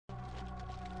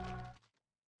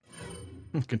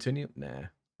Continue? Nah.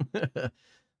 All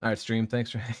right, stream.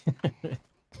 Thanks for.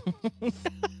 All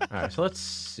right, so let's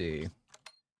see.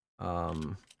 I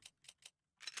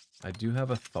do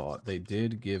have a thought. They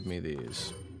did give me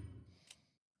these.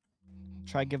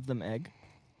 Try give them egg.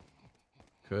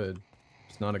 Could.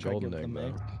 It's not a Try golden give egg them though.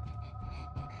 egg.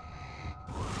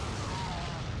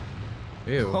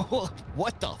 Ew.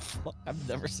 What the fuck? I've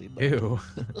never seen that. Ew.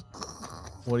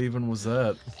 What even was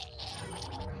that?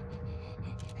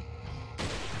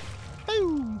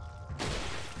 Boom.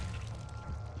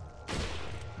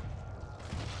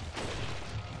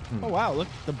 Oh wow, look,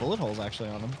 the bullet hole's actually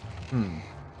on them. Hmm.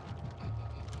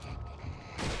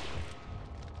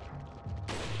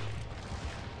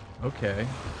 Okay.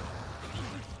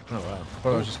 Oh wow. I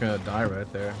thought I was just gonna die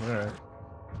right there. Alright.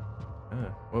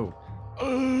 Whoa.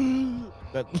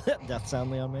 That death sound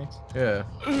Leon makes? Yeah.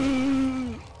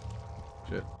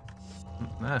 Shit.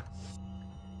 Nah.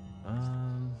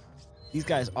 These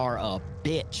guys are a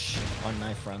bitch on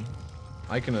Knife Run.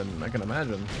 I can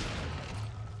imagine.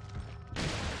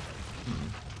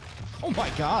 Oh my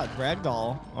god,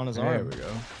 Ragdoll on his There arm. we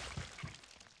go.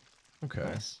 Okay.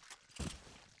 Nice.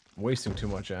 Wasting too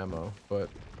much ammo, but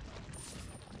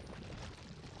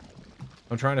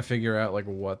I'm trying to figure out like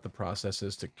what the process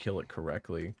is to kill it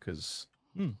correctly, because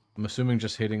I'm assuming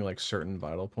just hitting like certain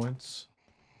vital points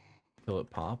till it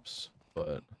pops,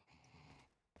 but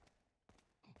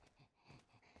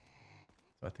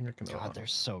I think I can. God, they're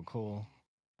so cool.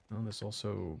 Oh, there's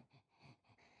also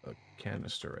a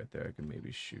canister right there I can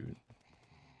maybe shoot.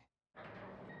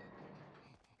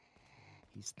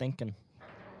 He's thinking.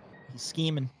 He's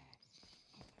scheming.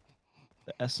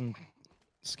 The S in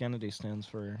Scannity stands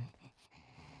for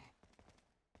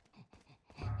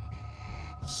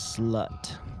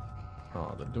slut.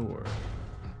 Oh, the door.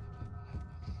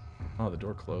 Oh, the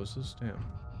door closes? Damn.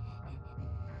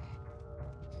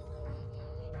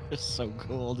 It's so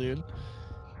cool, dude.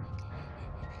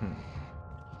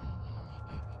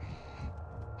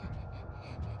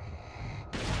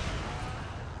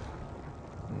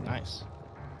 Nice.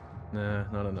 Nah,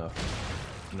 not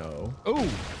enough. No. Ooh!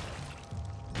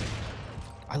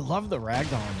 I love the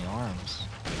ragdoll on the arms.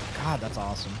 God, that's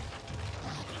awesome.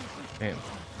 Damn.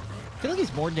 I feel like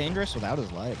he's more dangerous without his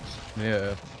legs.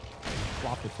 Yeah.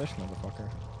 Floppy fish, motherfucker.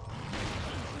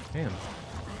 Damn.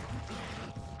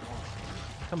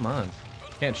 Come on.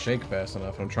 Can't shake fast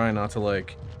enough. I'm trying not to,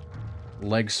 like,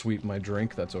 leg sweep my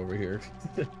drink that's over here.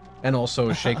 And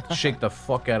also shake the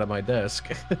fuck out of my desk.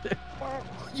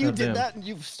 You God did damn. that and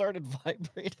you've started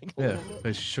vibrating a Yeah, little bit.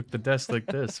 I shook the desk like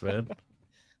this, man.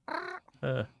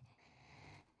 Alright,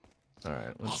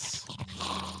 let's...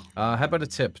 how about a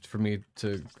tip for me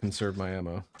to conserve my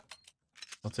ammo?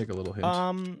 I'll take a little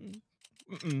hint.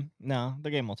 No, the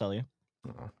game will tell you.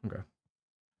 Oh, okay.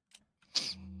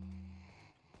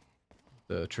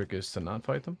 The trick is to not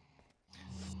fight them?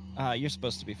 You're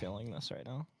supposed to be feeling this right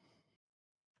now.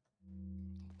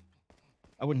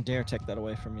 I wouldn't dare take that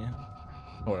away from you.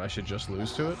 Oh, I should just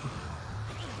lose to it?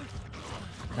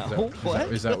 No,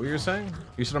 what? Is that what you're saying?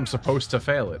 You said I'm supposed to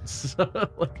fail it. So,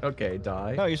 like, okay,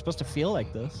 die. No, you're supposed to feel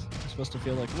like this. You're supposed to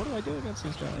feel like, what do I do against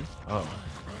these guys? Oh.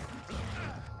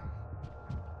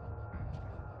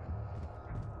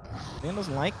 Man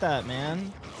doesn't like that,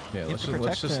 man. Yeah, You have to let's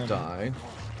protect just him. die.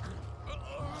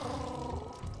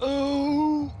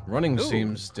 Oh! Running Ooh.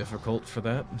 seems difficult for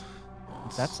that.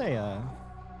 That's a,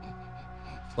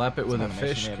 Slap it with a animation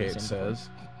fish, we haven't Kate seen before. says.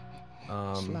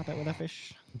 slap it with a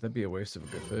fish. That'd be a waste of a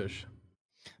good fish.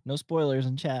 No spoilers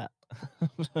in chat.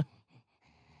 For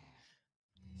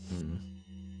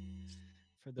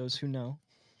those who know.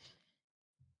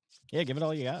 Yeah, give it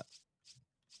all you got.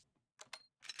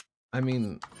 I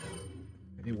mean,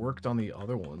 it worked on the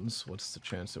other ones. What's the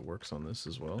chance it works on this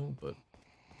as well? But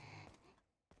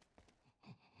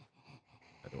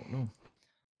I don't know.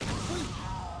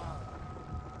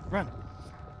 Run.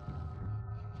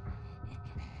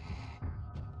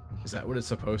 Is that what it's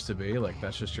supposed to be? Like,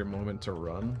 that's just your moment to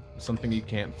run? Something you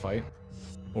can't fight?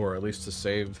 Or at least to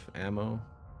save ammo?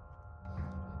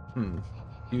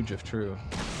 Huge if true.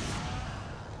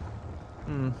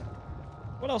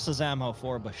 What else is ammo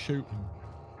for but shooting?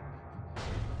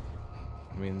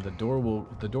 I mean, the door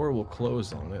will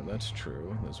close on it, that's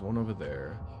true. There's one over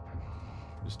there.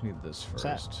 Just need this What's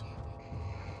that? first.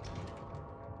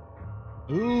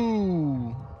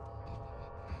 Ooh.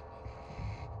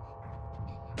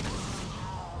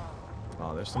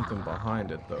 Oh, there's something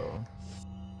behind it, though.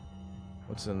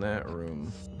 What's in that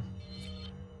room?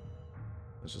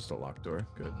 It's just a locked door.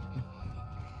 Good.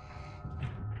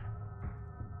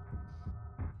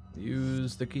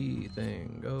 Use the key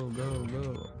thing. Go, go,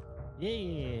 go.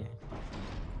 Yeah.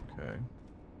 Okay.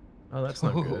 Oh, that's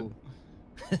not good.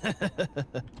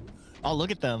 Oh, look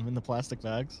at them in the plastic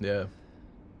bags. Yeah.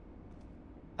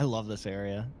 I love this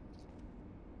area.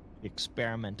 The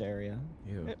experiment area.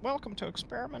 Ew. Welcome to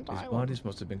Experiment These Island. bodies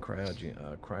must have been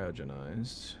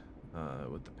cryogenized,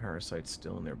 with the parasites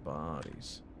still in their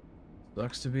bodies.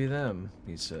 Sucks to be them,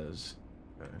 he says.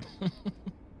 Okay.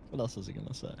 What else is he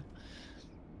gonna say?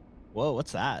 Whoa,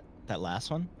 what's that? That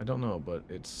last one? I don't know, but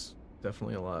it's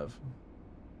definitely alive.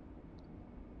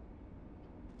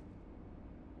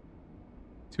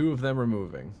 2 of them are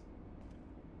moving.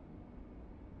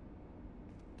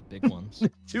 The big ones.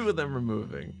 2 of them are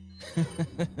moving.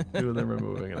 2 of them are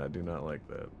moving, and I do not like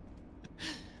that.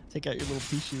 Take out your little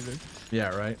pea shooter.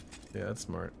 Yeah, right? Yeah, that's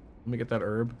smart. Let me get that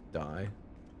herb. Die.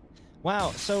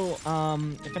 Wow, so,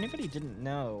 if anybody didn't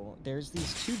know, there's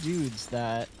these 2 dudes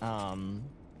that,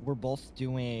 were both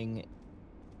doing...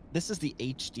 This is the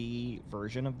HD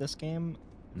version of this game.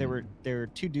 There were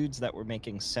 2 dudes that were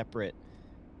making separate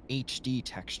HD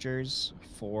textures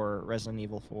for Resident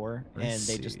Evil 4, and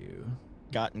they just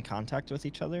got in contact with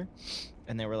each other,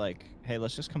 and they were like, "Hey,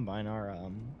 let's just combine our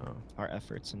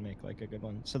efforts and make like a good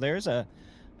one." So there's a,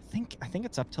 I think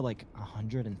it's up to like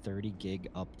 130 gig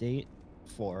update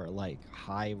for like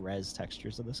high res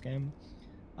textures of this game.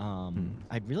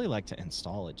 I'd really like to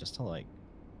install it just to like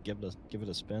give it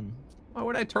a spin. Why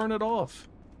would I turn it off?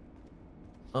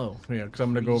 Oh, yeah, because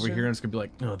I'm going to go over here and it's going to be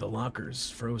like, no, the locker's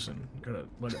frozen. Gotta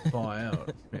let it thaw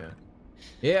out. Yeah.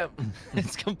 Yeah.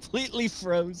 It's completely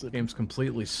frozen. Game's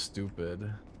completely stupid.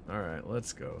 Alright,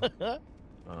 let's go.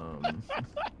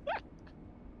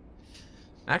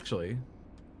 Actually,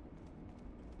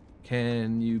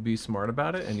 can you be smart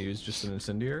about it and use just an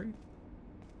incendiary?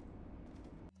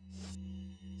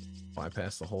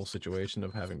 Bypass the whole situation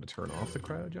of having to turn off the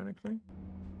cryogenic thing?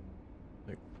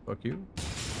 Like, fuck you.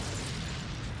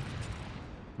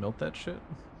 Melt that shit?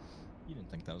 You didn't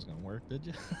think that was gonna work, did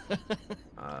you?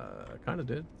 Kinda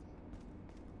did.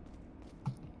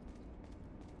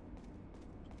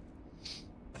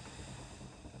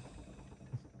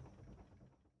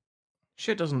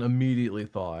 Shit doesn't immediately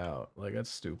thaw out. Like, that's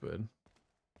stupid.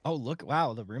 Oh, look.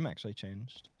 Wow, the room actually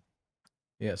changed.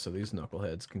 Yeah, so these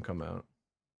knuckleheads can come out.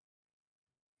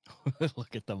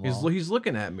 Look at them all. He's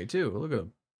looking at me, too. Look at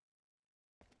him.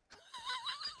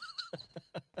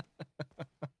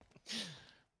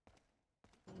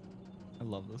 I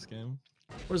love this game.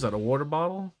 What is that, a water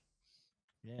bottle?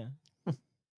 Yeah.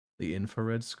 The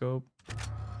infrared scope.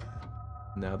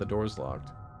 Now the door's locked.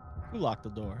 Who locked the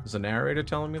door? Is the narrator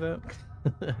telling me that?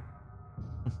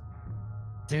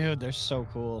 Dude, they're so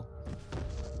cool.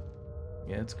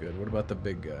 Yeah, it's good. What about the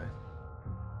big guy?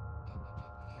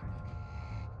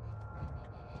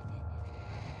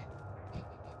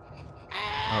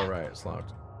 All right, it's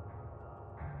locked.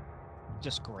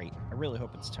 Just great. I really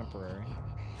hope it's temporary.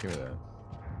 Give me that.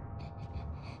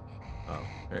 Oh,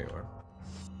 there you are.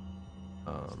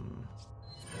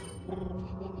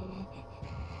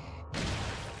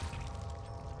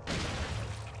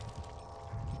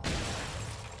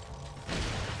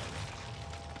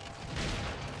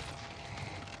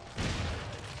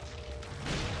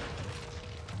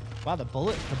 Wow, the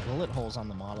bullet holes on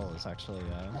the model is actually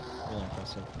really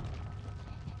impressive.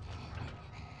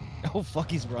 Oh fuck,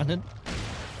 he's running.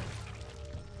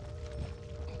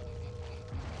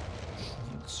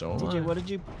 So what did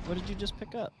you just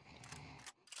pick up?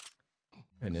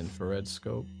 An infrared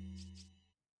scope.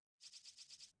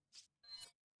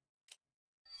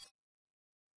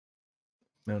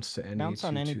 Mounts to any Mounts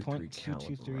on any 223 point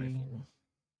caliber 223. rifle.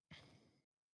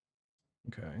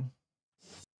 Okay.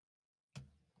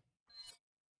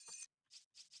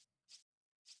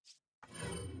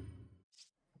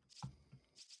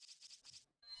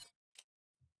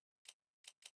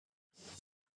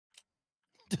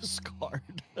 Discard.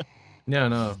 Yeah,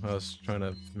 no, I was trying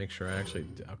to make sure I actually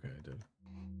did. Okay, I did.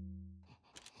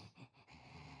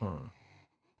 Huh.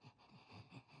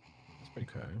 That's pretty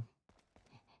okay.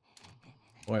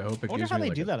 Well, I hope it I wonder gives how me they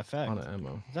like do a that effect. ton of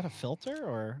ammo. Is that a filter,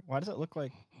 or why does it look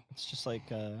like it's just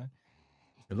like It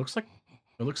looks like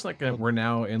we're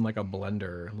now in like a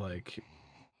blender like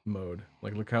mode.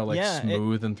 Like look how like Yeah,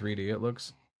 smooth and 3D it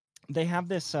looks. they have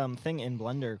this thing in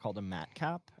Blender called a matte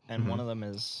cap, and one of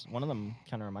them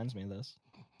kind of reminds me of this.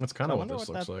 That's kind So I of what wonder this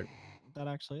what looks like. That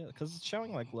actually is, because it's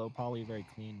showing like low poly, very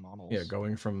clean models. Yeah,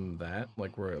 going from that,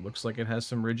 like where it looks like it has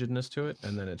some rigidness to it,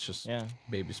 and then it's just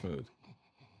baby smooth.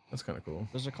 That's kind of cool.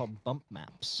 Those are called bump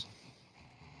maps.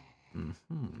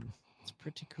 Mm-hmm. It's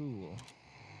pretty cool.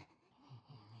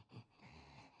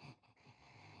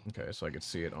 Okay, so I could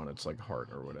see it on its like heart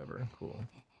or whatever. Cool.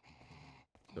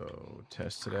 So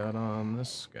test it out on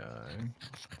this guy.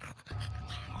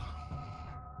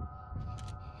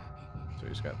 So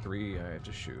he's got 3. I have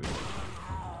to shoot.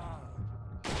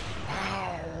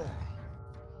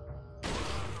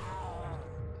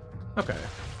 Okay.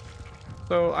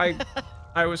 So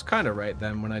I was kind of right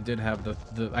then when I did have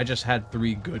I just had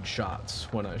 3 good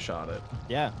shots when I shot it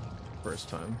Yeah. first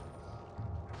time.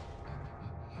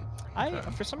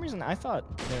 For some reason, I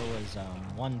thought there was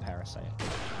 1 parasite.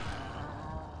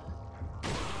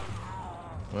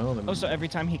 Well, then, Oh, so every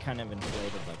time he kind of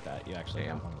inflated like that, you actually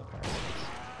Damn. got one of the parasites.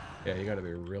 yeah, you got to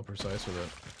be real precise with it.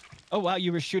 Oh wow,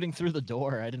 you were shooting through the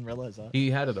door. I didn't realize that.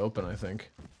 He had it open, I think.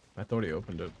 I thought he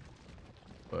opened it,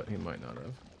 but he might not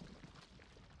have.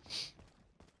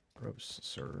 Gross,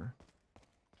 sir.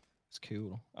 It's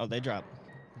cool. Oh, they drop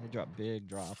big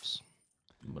drops.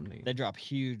 Money. They drop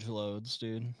huge loads,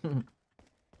 dude.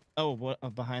 Oh, what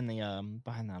behind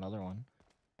that other one?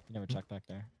 You never checked back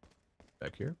there.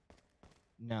 Back here?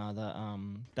 No,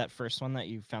 that first one that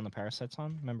you found the parasites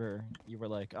on. Remember, you were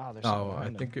like, "Oh, there's." something Oh, I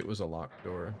behind think it was a locked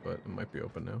door, but it might be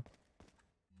open now.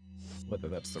 Whether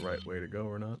that's the right way to go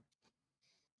or not.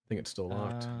 I think it's still him."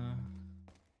 locked.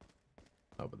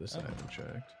 Oh, but this I oh. haven't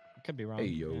checked. I could be wrong. Hey,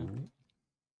 yo. Yeah.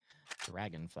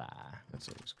 Dragonfly. That's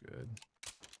always good.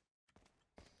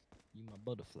 You my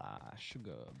butterfly,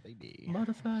 sugar baby.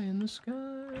 Butterfly in the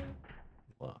sky.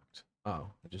 Locked. Oh,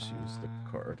 I just used the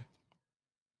card.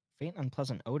 Faint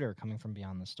unpleasant odor coming from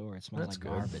beyond the door. It smells That's like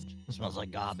good. garbage. It smells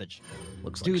like garbage.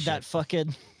 Looks Dude, like that shit.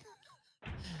 fucking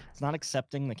it's not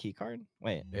accepting the key card?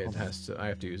 Wait. It has to. I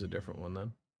have to use a different one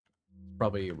then.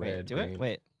 Probably red. Wait, do green.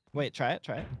 it? Wait, try it.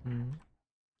 Mhm.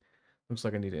 Looks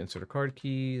like I need to insert a card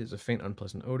key. There's a faint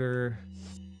unpleasant odor.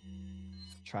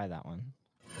 Try that one.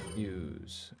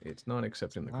 Use. It's not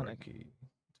accepting the Not card key.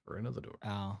 It's for another door.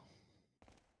 Oh.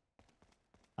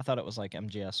 I thought it was like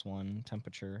MGS1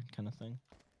 temperature kind of thing.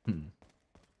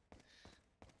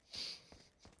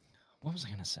 What was I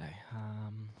gonna say?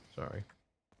 Sorry.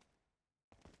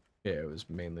 Yeah, it was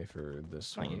mainly for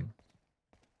this Not one. you.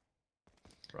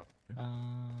 Probably.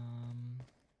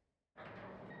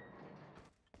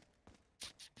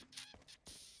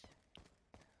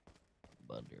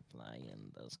 Butterfly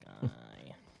in the sky.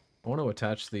 I want to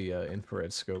attach the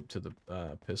infrared scope to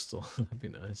the pistol. That'd be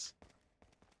nice.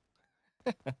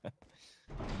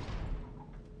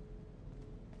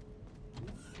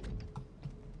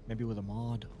 Maybe with a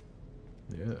mod.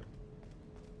 Yeah.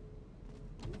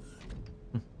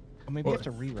 Or maybe you have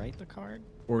to rewrite the card.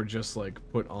 Or just like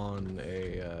put on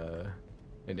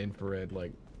an infrared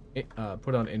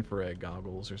put on infrared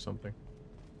goggles or something.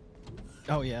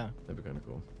 Oh yeah. That'd be kind of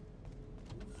cool.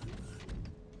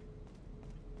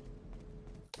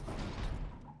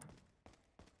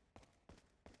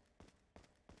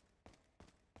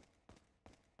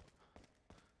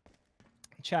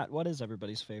 Chat, what is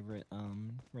everybody's favorite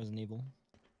Resident Evil?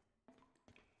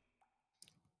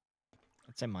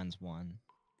 I'd say mine's 1.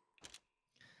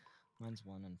 Mine's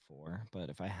 1 and 4, but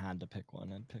if I had to pick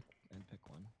one, I'd pick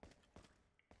 1.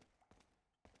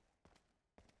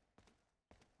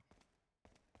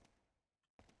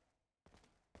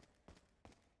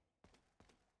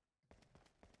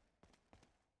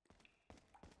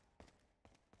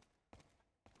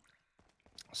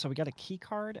 So we got a key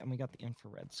card and we got the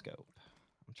infrared scope.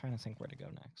 I'm trying to think where to go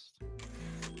next.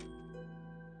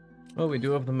 Oh, we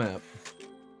do have the map.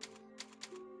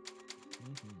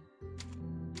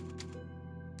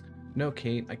 No,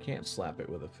 Kate, I can't slap it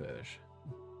with a fish.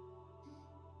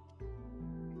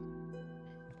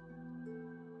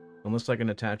 Unless I can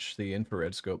attach the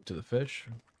infrared scope to the fish,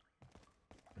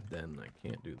 then I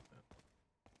can't do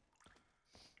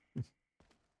that.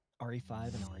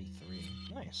 RE5 and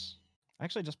RE3. Nice. I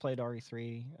actually just played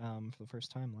RE3 for the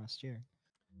first time last year.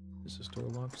 Is this door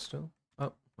locked still?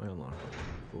 Oh, I unlocked it.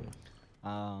 Cool.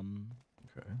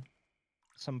 Okay.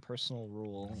 Some personal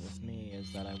rule with me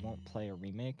is that I won't play a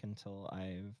remake until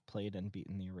I've played and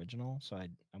beaten the original. So I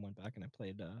went back and I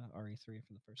played RE3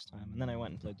 for the first time, and then I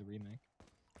went and played the remake.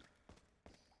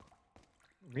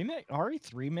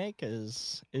 RE3 remake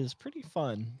is pretty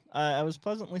fun. I was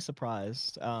pleasantly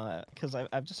surprised because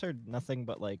I've just heard nothing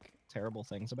but like terrible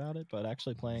things about it, but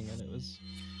actually playing it, it was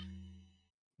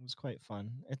quite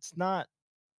fun. It's not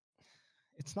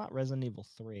Resident Evil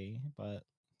 3, but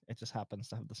it just happens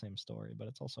to have the same story, but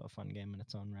it's also a fun game in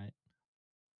its own right.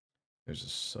 There's a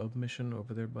submission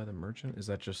over there by the merchant. Is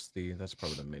that just that's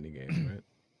probably the mini game, right?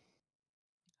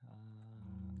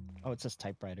 Oh, it says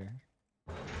typewriter.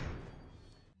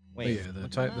 Wait, oh, yeah,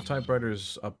 the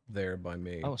typewriter's up there by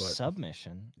me. Oh, but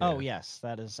submission. Yeah. Oh, yes,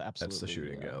 that is absolutely. That's the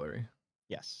shooting gallery.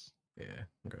 Yes. Yeah.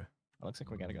 Okay. It looks like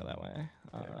we gotta go that way.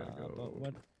 Yeah, gotta go. But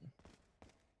what?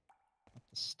 Up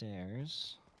the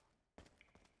stairs.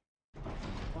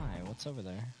 Why? What's over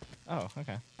there? Oh,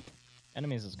 okay.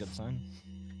 Enemies is a good sign.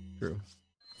 True.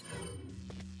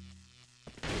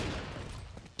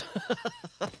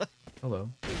 Hello.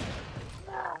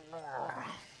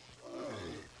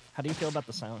 How do you feel about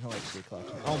the Silent Hill HD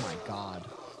collection? Oh my god.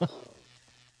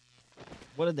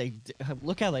 What did they do?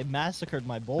 Look how they massacred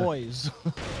my boys.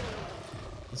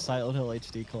 The Silent Hill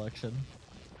HD collection.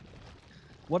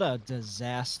 What a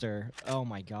disaster. Oh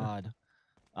my god.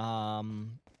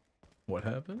 What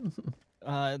happened?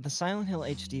 The Silent Hill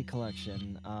HD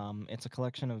collection, it's a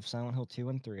collection of Silent Hill 2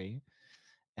 and 3,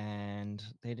 and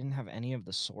they didn't have any of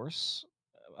the source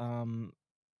um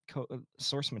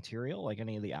source material, like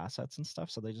any of the assets and stuff,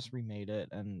 so they just remade it,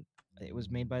 and it was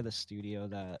made by the studio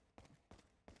that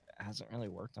hasn't really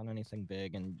worked on anything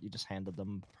big, and you just handed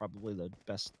them probably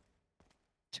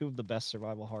two of the best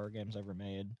survival horror games ever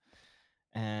made.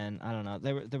 And I don't know,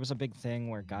 there was a big thing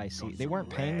where Guy C, they weren't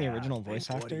paying the original voice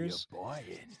actors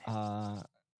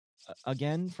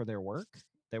again for their work.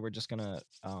 They were just gonna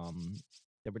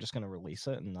release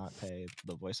it and not pay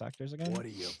the voice actors again. What are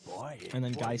you buying? And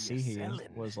then What Guy are you Seehee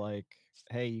selling? was like,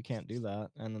 "Hey, you can't do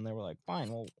that." And then they were like,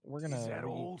 "Fine, well, we're Is gonna that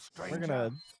all, stranger? we're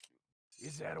gonna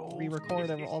Is that all?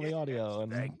 re-record all the audio."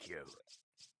 And Thank you.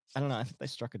 I don't know. I think they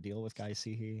struck a deal with Guy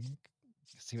Seehee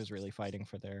because he was really fighting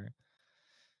for their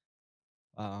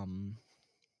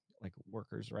like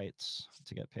workers' rights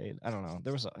to get paid. I don't know.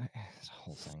 There was it's a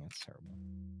whole thing. It's terrible.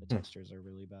 The textures are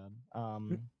really bad.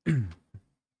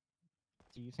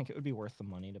 Do you think it would be worth the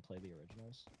money to play the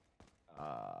originals?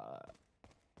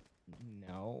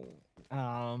 No.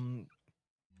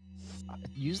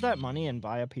 Use that money and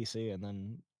buy a PC and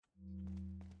then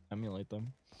emulate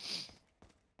them.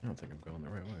 I don't think I'm going the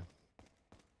right way.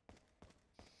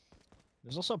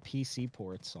 There's also PC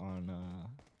ports on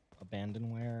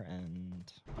Abandonware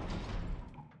and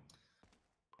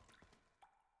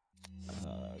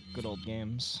Good Old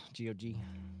Games, GOG.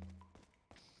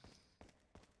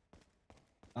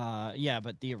 Yeah,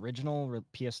 but the original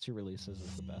PS2 releases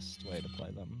is the best way to play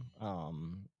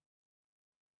them.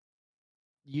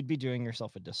 You'd be doing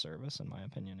yourself a disservice, in my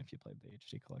opinion, if you played the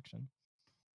HD collection.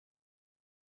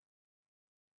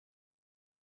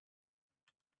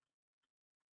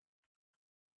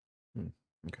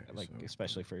 Okay. Like, so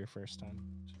especially for your first time.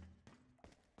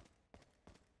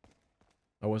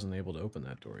 I wasn't able to open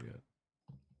that door yet.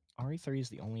 RE3 is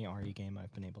the only RE game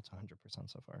I've been able to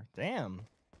 100% so far. Damn.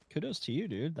 Kudos to you,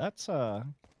 dude. That's, I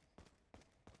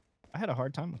had a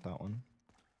hard time with that one.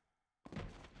 It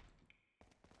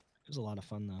was a lot of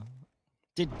fun, though.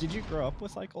 Did you grow up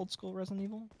with, like, old school Resident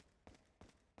Evil?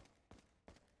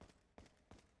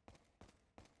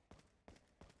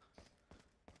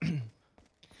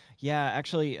 Yeah,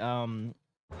 actually,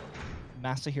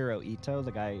 Masahiro Ito,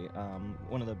 the guy,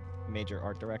 one of the major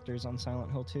art directors on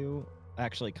Silent Hill 2,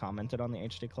 actually commented on the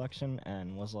HD collection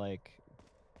and was like,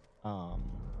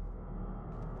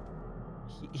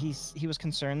 he was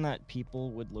concerned that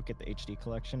people would look at the HD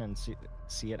collection and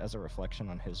see it as a reflection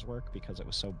on his work because it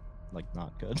was so, like,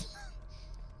 not good.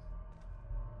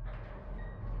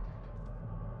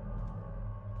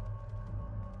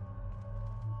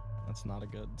 That's not a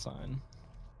good sign.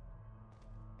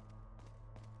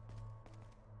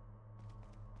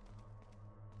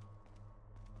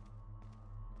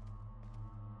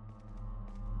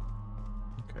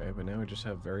 Okay, but now we just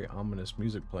have very ominous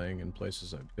music playing in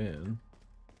places I've been.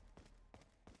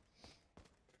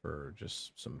 For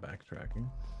just some backtracking.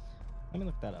 Let me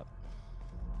look that up.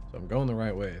 So I'm going the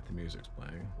right way if the music's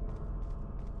playing.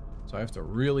 So I have to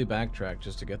really backtrack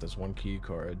just to get this one key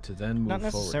card to then move forward.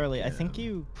 Not necessarily. I think again.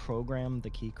 you program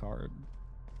the key card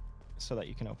so that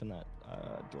you can open that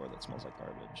door that smells like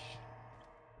garbage.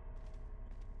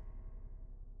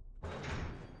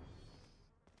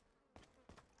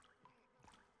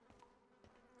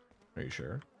 Are you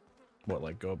sure? What,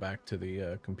 like go back to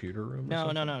the computer room?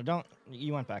 No, don't.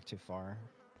 You went back too far.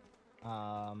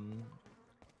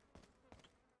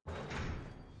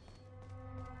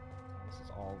 This is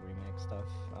all remake stuff.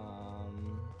 How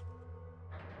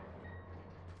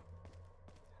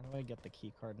do I get the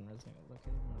key card in Resident Evil?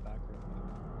 Located in the back room.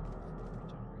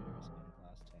 Generators and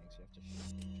glass tanks. You have to shoot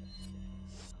the generator.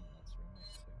 That's remake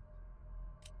too.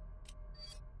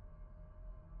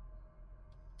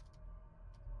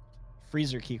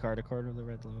 Freezer key card, a quarter of the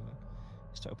red logo.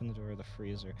 Just to open the door of the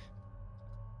freezer.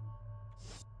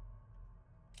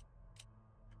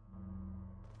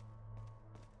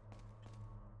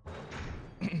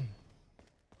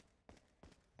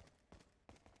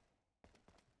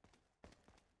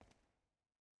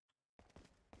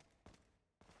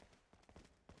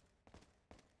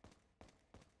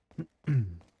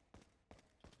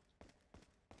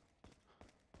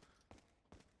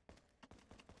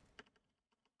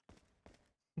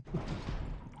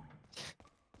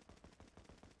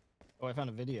 I found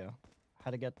a video.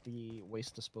 How to get the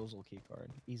waste disposal key card.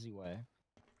 Easy way.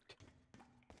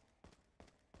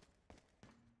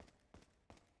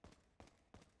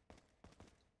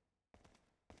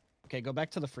 Okay, go back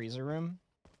to the freezer room.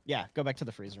 Yeah, go back to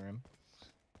the freezer room.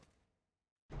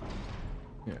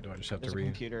 Yeah, do I just have There's to a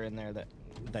computer in there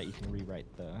that you can rewrite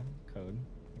the code.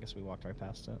 I guess we walked right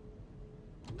past it.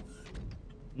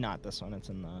 Not this one. It's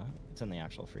in the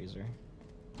actual freezer.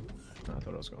 Oh, I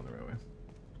thought I was going the right way.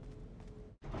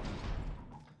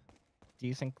 Do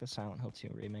you think the Silent Hill 2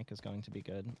 remake is going to be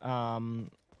good? I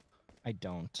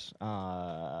don't.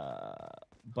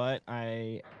 But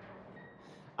I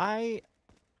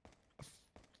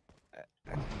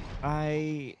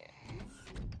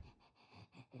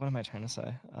what am I trying to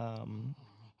say?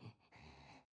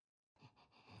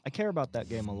 I care about that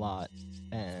game a lot,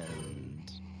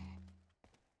 and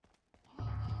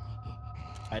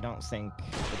I don't think the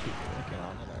people working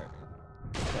on it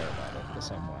care about it the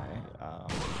same way.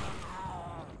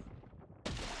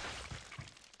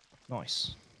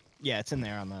 Nice. Yeah, it's in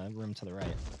there on the room to the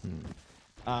right.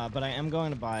 But I am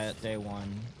going to buy it day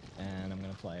one, and I'm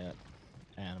going to play it,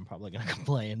 and I'm probably going to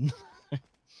complain.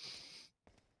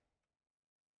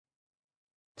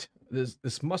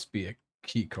 This must be a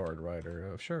key card writer.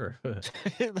 Oh, sure.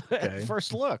 Okay. At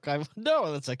first look,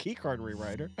 no, that's a keycard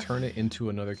rewriter. Turn it into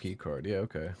another key card. Yeah,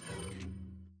 okay.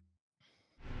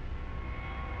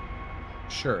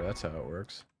 Sure, that's how it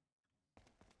works.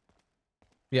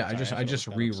 Yeah, Sorry, I just looked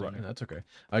that up rewrite. sooner. That's okay.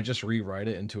 I just rewrite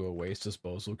it into a waste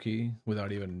disposal key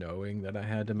without even knowing that I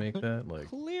had to make that. Like,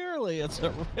 Clearly, it's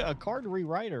a card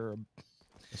rewriter.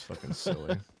 it's fucking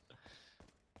silly.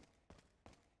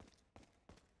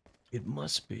 It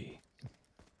must be.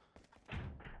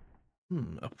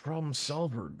 A problem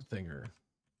solver thinger.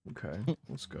 Okay,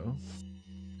 let's go.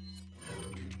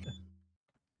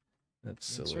 That's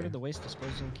silly. Inserted the waste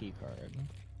disposal key card.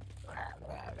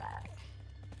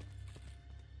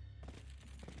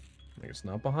 Like, it's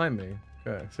not behind me.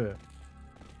 Okay.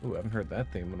 Ooh, I haven't heard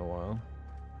that theme in a while.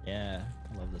 Yeah,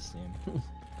 I love this theme.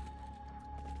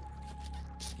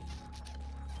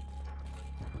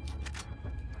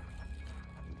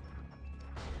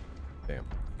 Damn.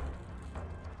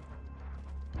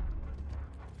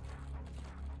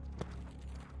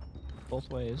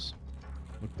 Both ways.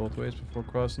 Look both ways before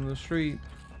crossing the street.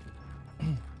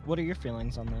 What are your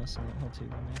feelings on the Silent Hill 2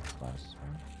 remake class?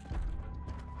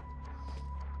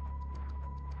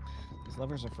 These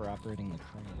levers are for operating the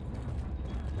crane.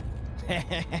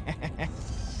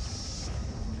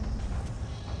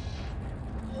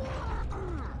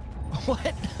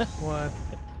 What? What?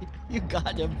 You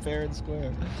got him fair and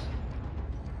square.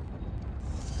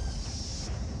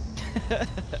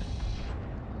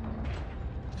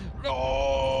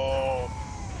 No!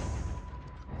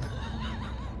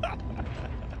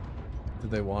 Do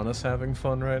they want us having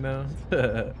fun right now?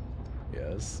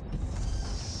 Yes.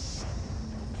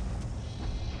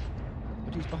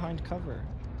 But he's behind cover.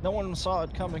 No one saw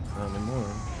it coming. Not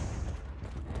anymore.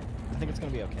 I think it's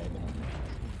gonna be okay,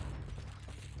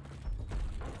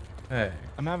 but Hey.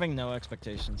 I'm having no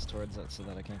expectations towards it so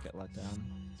that I can't get let down.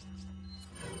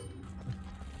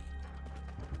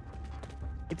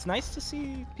 It's nice to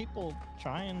see people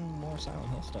trying more Silent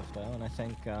Hill stuff though, and I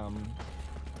think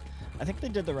they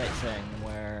did the right thing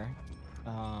where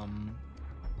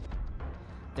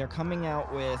they're coming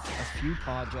out with a few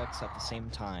projects at the same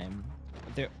time.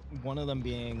 One of them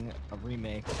being a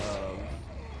remake of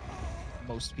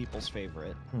most people's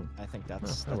favorite. I think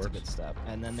that's a good step.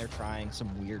 And then they're trying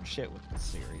some weird shit with the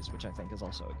series, which I think is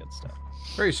also a good step.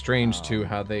 Very strange too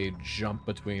how they jump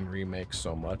between remakes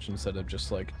so much instead of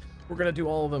just like, we're gonna do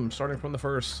all of them starting from the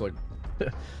first. Like,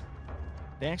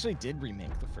 they actually did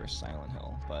remake the first Silent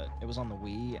Hill, but it was on the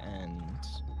Wii, and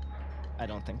I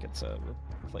don't think it's a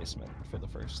replacement for the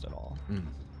first at all.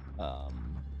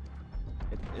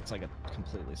 It's like a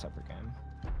completely separate game.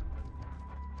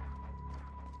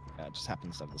 It just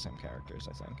happens to have the same characters,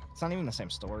 I think. It's not even the same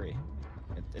story.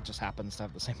 It just happens to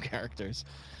have the same characters.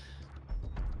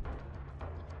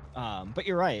 But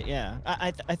you're right, yeah.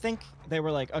 I think they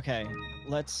were like, okay,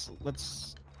 let's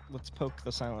poke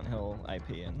the Silent Hill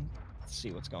IP and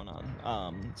see what's going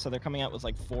on. So they're coming out with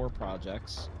like 4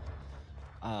 projects.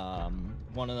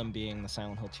 One of them being the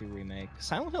Silent Hill 2 remake.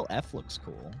 Silent Hill F looks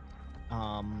cool.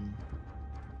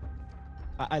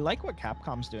 I like what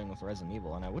Capcom's doing with Resident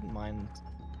Evil, and I wouldn't mind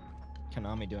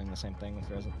Konami doing the same thing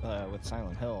with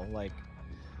Silent Hill. Like,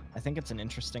 I think it's an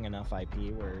interesting enough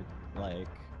IP where, like,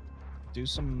 do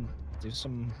some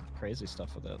crazy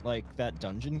stuff with it. Like that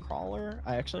dungeon crawler,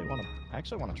 I actually want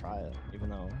to try it, even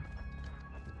though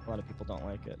a lot of people don't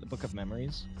like it. The Book of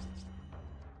Memories.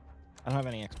 I don't have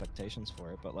any expectations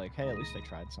for it, but like, hey, at least I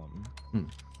tried something. Hmm.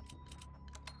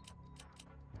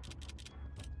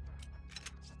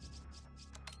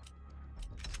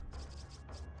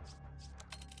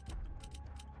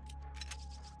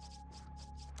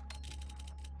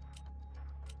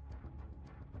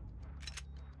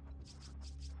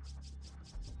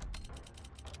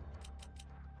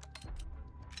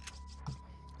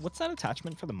 What's that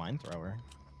attachment for the mine thrower?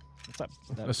 What's that?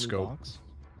 That A blue scope. box?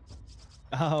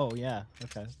 Oh yeah.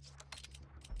 Okay.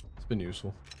 It's been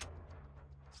useful.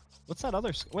 What's that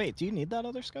other? Wait, do you need that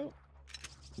other scope?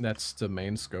 That's the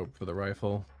main scope for the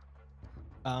rifle.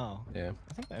 Oh. Yeah.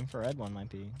 I think the infrared one might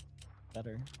be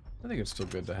better. I think it's still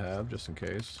good to have, just in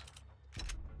case.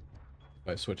 If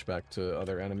I switch back to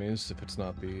other enemies, if it's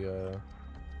not the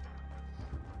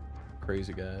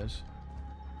crazy guys.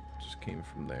 Just came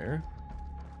from there.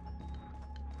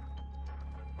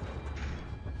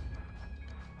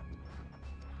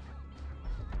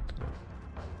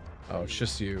 Oh, it's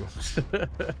just you.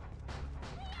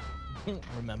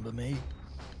 Remember me?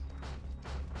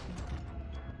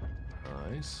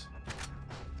 Nice.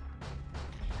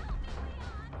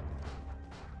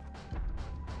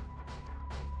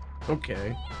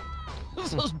 Okay.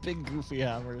 Those big goofy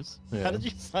hammers. Yeah. How did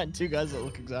you find two guys that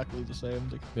look exactly the same?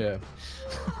 Yeah.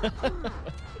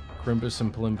 Crimbus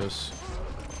and Plimbus.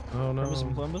 Oh no. Primus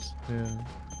and Plimbus? Yeah.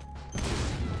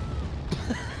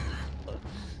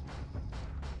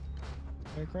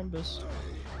 Hey, Crimbus.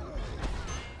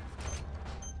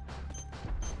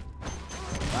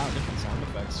 Wow, different sound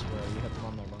effects where you hit them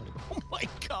on their body. Oh my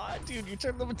god, dude, you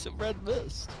turned them into red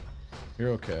mist.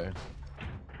 You're okay.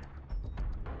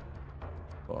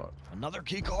 Fuck. Another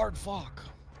key card, fuck.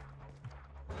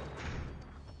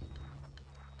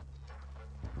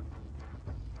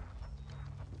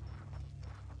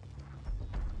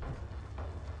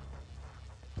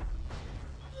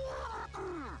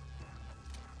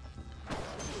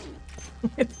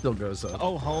 It still goes up.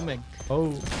 Oh, homing.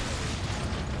 Oh.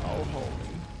 Oh,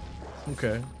 homing.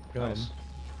 Okay. Got Nice. him.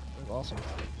 That was awesome.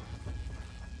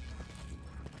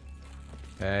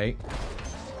 Hey.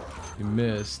 You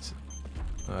missed.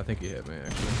 I think you hit me,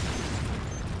 actually.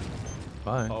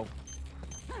 Bye. Oh.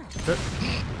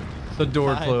 The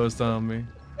door Bye. closed on me.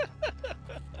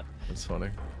 That's funny.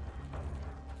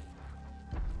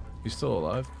 You still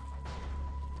alive?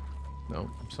 No,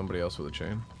 somebody else with a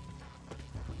chain.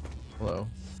 Hello.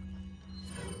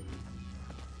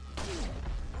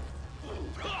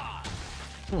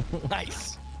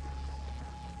 Nice.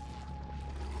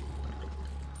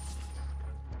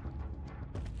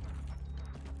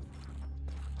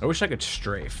 I wish I could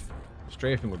strafe.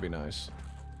 Strafing would be nice.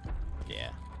 Yeah.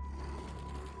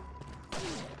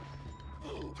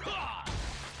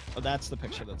 Oh, that's the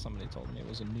picture that somebody told me. It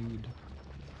was a nude.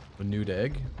 A nude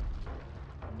egg?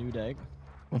 Nude egg?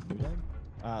 Nude egg?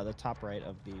 The top right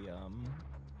of the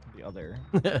other.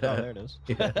 Oh, there it is.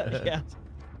 Yeah. Yeah.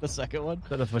 The second one. Is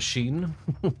that a machine?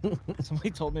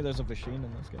 Somebody told me there's a machine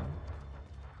in this game.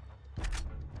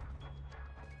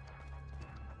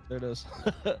 There it is.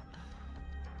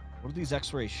 What are these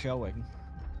X-rays showing?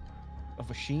 A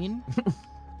machine?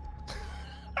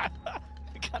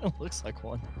 It kind of looks like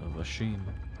one. A machine.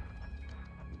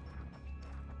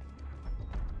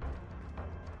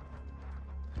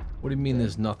 What do you mean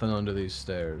there's nothing under these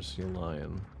stairs? You're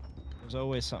lying. There's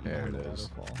always something There on the it is.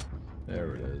 waterfall.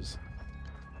 There it is.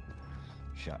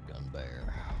 Shotgun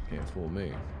bear. Can't fool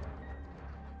me.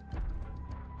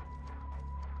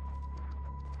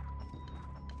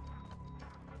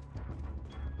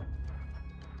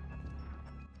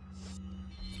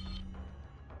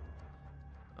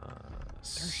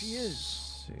 There she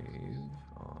is. Save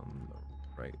on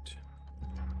the right.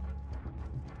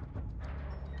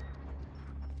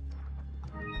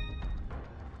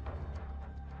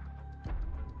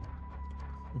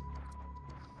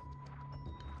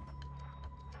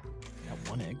 That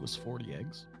one egg was 40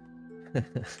 eggs.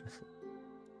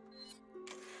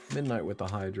 Midnight with the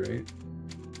hydrate.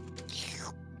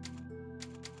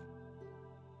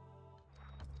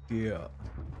 Yeah.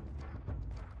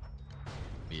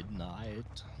 Midnight.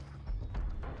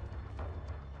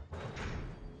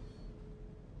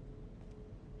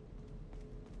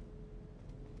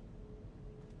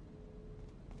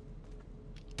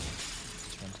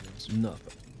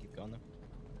 Nothing. Keep going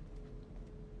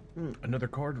there. Another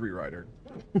card rewriter.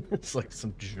 It's like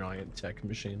some giant tech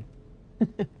machine.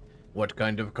 What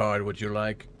kind of card would you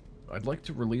like? I'd like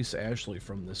to release Ashley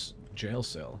from this jail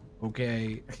cell.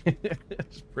 Okay.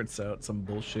 Just prints out some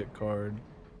bullshit card.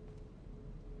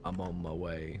 I'm on my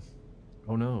way.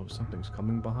 Oh no, something's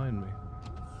coming behind me.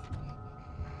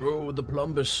 Oh, the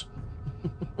Plumbus.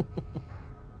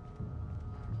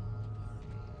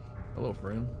 Hello,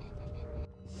 friend.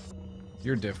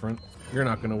 You're different. You're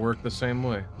not gonna work the same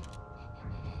way.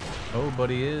 Oh,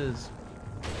 but he is.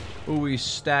 Ooh, he's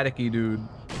staticky, dude.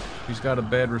 He's got a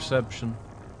bad reception.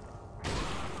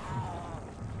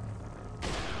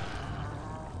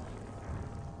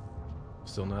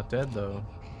 Still not dead, though.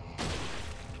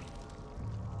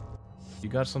 You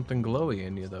got something glowy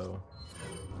in you, though.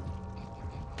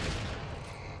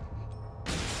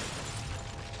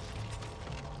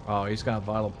 Oh, he's got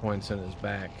vital points in his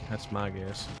back. That's my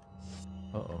guess.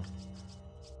 Uh-oh.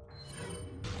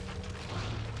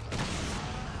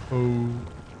 Oh.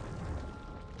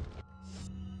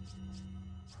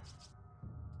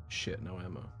 Shit, no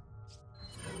ammo.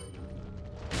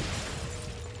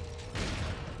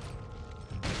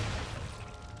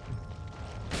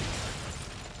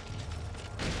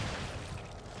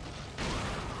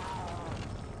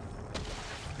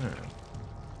 Alright.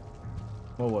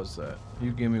 What was that?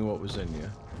 You give me what was in you.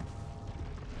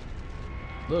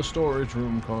 The storage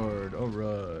room card.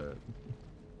 Alright.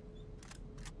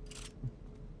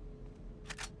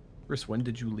 Chris, when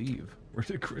did you leave? Where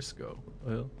did Chris go?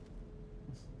 Well.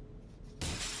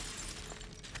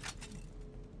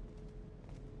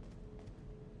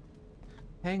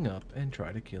 Hang up and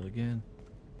try to kill again.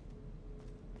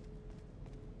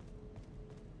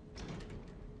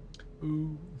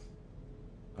 Ooh.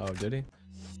 Oh, did he?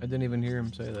 I didn't even hear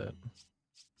him say that.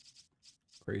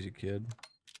 Crazy kid.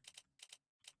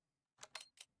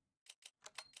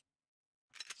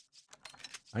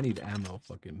 I need ammo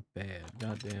fucking bad.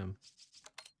 Goddamn.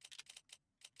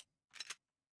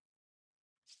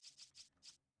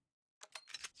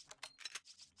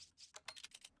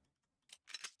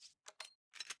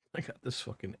 I got this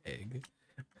fucking egg.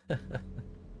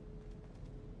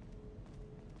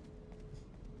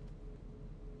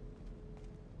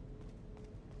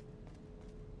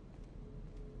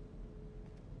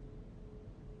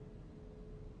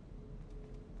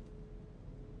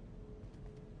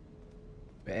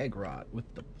 Bag rot with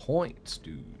the points,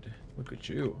 dude. Look at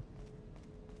you.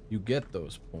 You get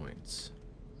those points.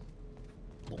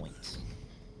 Points.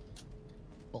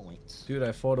 Points. Dude,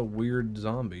 I fought a weird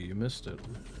zombie. You missed it.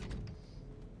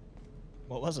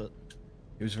 What was it?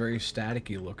 He was very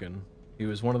staticky looking. He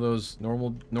was one of those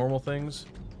normal things,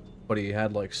 but he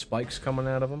had like spikes coming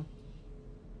out of him.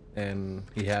 And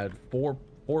he had four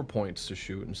points to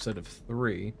shoot instead of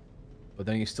 3. But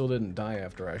then he still didn't die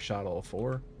after I shot all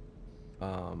 4.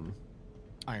 Iron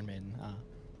Maiden.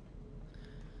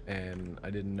 And I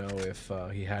didn't know if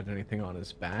he had anything on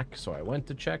his back, so I went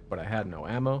to check, but I had no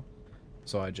ammo.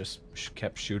 So I just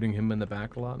kept shooting him in the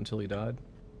back a lot until he died.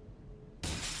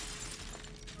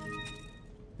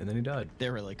 And then he died.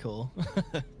 They're really cool.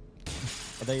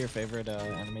 Are they your favorite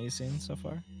anime scenes so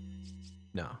far?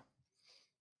 No.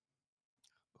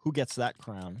 Who gets that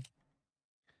crown?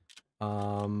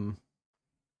 I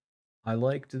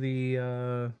liked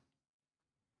the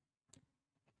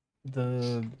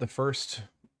first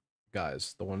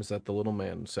guys, the ones that the little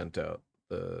man sent out.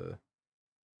 The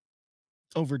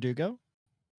Verdugo?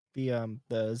 The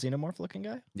xenomorph looking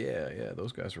guy? yeah,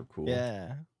 those guys were cool.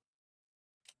 Yeah.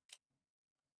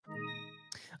 I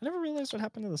never realized what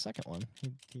happened to the second one.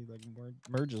 He like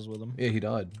merges with him. Yeah, he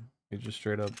died. He just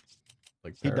straight up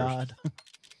like He perished. died.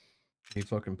 He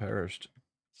fucking perished.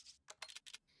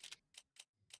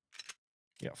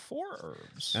 Yeah, 4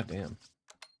 herbs. God damn.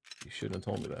 You shouldn't have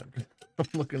told me that. I'm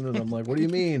looking at it, I'm like, what do you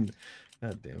mean?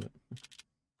 God damn it.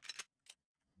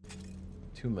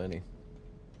 Too many.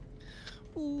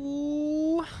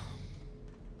 Ooh.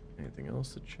 Anything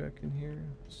else to check in here?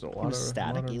 There's a He lot was of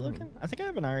staticky looking. I think I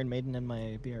have an Iron Maiden in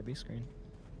my BRB screen.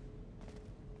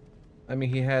 I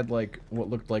mean, he had like what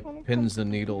looked like pins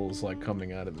and needles like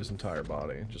coming out of his entire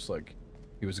body, just like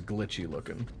he was glitchy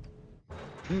looking.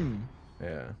 Hmm.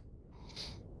 Yeah.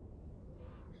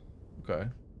 Okay.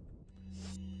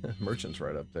 Merchant's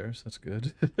right up there, so that's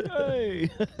good. Hey.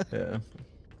 Yeah.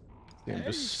 See him Hey,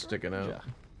 just sticking out. stranger.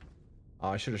 Oh,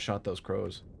 I should have shot those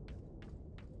crows.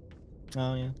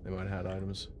 Oh yeah. They might have had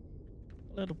items.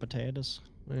 Little potatoes.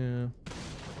 Yeah.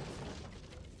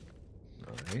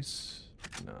 Nice.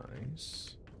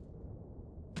 Nice.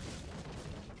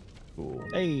 Cool.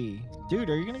 Hey, dude,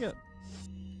 are you gonna get?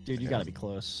 Dude, you gotta be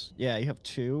close. Yeah, you have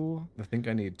 2. I think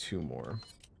I need 2 more.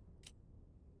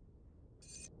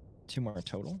 2 more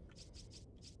total.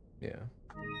 Yeah.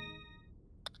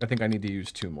 I think I need to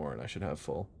use 2 more and I should have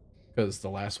full. Because the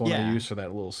last one I Yeah. used for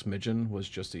that little smidgen was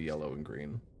just a yellow and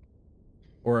green.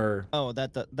 Or Oh,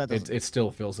 that doesn't. it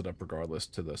still fills it up regardless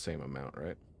to the same amount,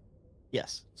 right?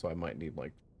 Yes. So I might need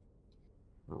like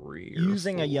 3 or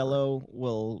Using a 4. yellow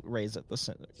will raise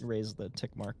the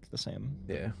tick mark the same.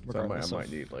 Yeah, so I regardless might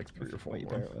of need like 3 or 4 what you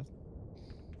more. pair it with.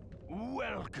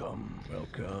 Welcome.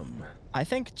 Welcome. I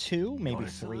think 2, maybe Got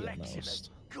a 3 at selection most.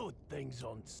 of good things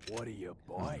on. What are you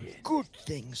buying? Good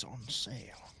things on sale.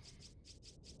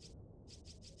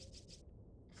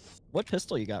 What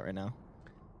pistol you got right now?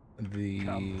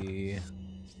 The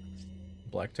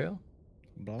Blacktail?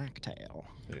 Blacktail.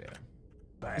 Yeah.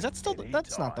 Back Is that still? anytime.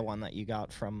 That's not the one that you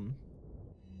got from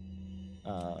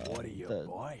What are you the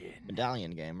buying?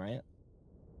 Medallion game, right?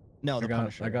 No, the I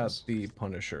Punisher. got was. the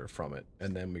Punisher from it,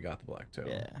 and then we got the Blacktail.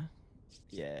 Yeah.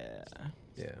 Yeah.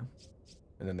 Yeah.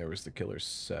 And then there was the Killer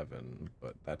 7,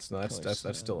 but that's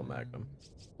still a Magnum.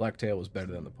 Blacktail was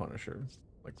better than the Punisher,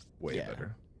 like way Yeah.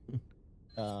 better.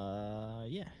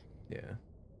 Yeah. Yeah.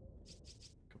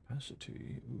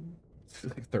 Capacity, ooh.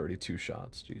 Like 32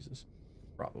 shots, Jesus.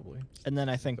 Probably. And then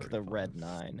I think the 35. Red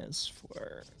 9 is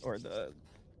for, or the,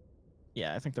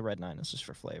 yeah, I think the Red 9 is just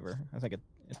for flavor. I think it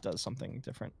does something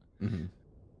different. Mm-hmm.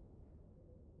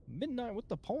 Midnight with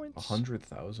the points.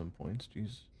 100,000 points,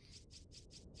 jeez.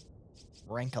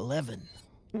 Rank 11.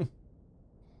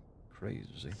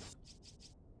 Crazy.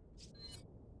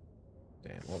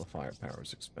 Damn, all the firepower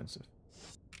is expensive.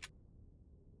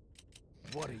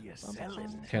 What are you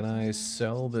selling? Can I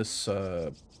sell this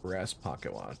brass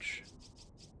pocket watch?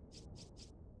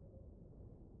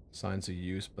 Signs of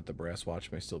use, but the brass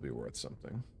watch may still be worth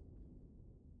something.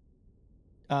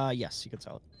 Yes, you could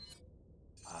sell it.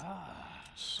 Ah.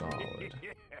 Solid.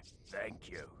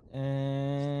 Thank you.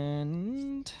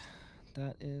 And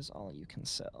that is all you can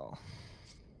sell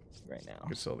right now. I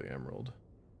could sell the emerald.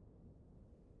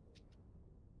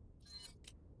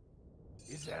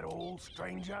 Is that all,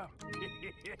 stranger?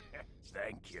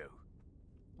 Thank you.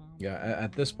 Yeah,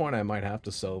 at this point I might have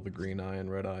to sell the green eye and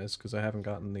red eyes because I haven't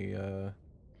gotten the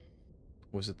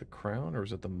was it the crown or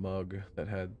was it the mug that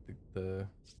had the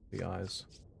eyes?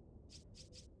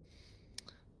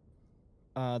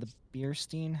 The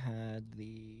Bierstein had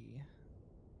the.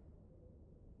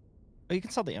 Oh, you can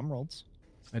sell the emeralds.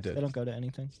 I did. They don't go to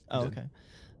anything. I Oh, did. okay.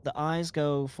 The eyes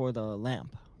go for the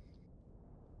lamp.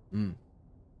 Mm.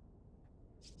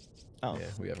 Oh. Yeah,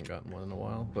 we haven't gotten one in a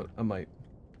while, but I might.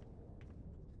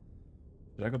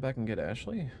 Did I go back and get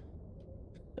Ashley?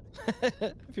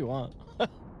 If you want.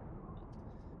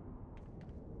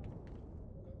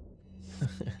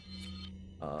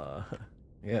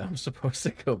 Yeah, I'm supposed to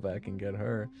go back and get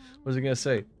her. What was I gonna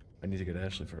say? I need to get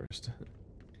Ashley first.